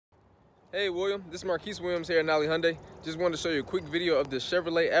Hey William, this is Marquise Williams here at Nolly Hyundai. Just wanted to show you a quick video of the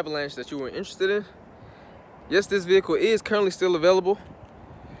Chevrolet Avalanche that you were interested in. Yes, this vehicle is currently still available.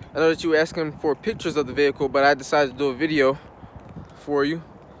 I know that you were asking for pictures of the vehicle, but I decided to do a video for you.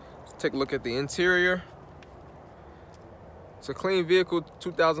 Let's take a look at the interior. It's a clean vehicle,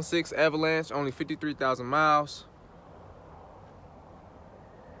 2006 Avalanche, only 53,000 miles.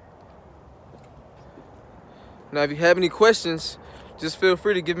 Now, if you have any questions, just feel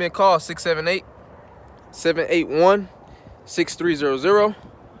free to give me a call, 678-781-6300.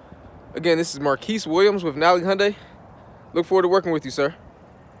 Again, this is Marquise Williams with Nolly Hyundai. Look forward to working with you, sir.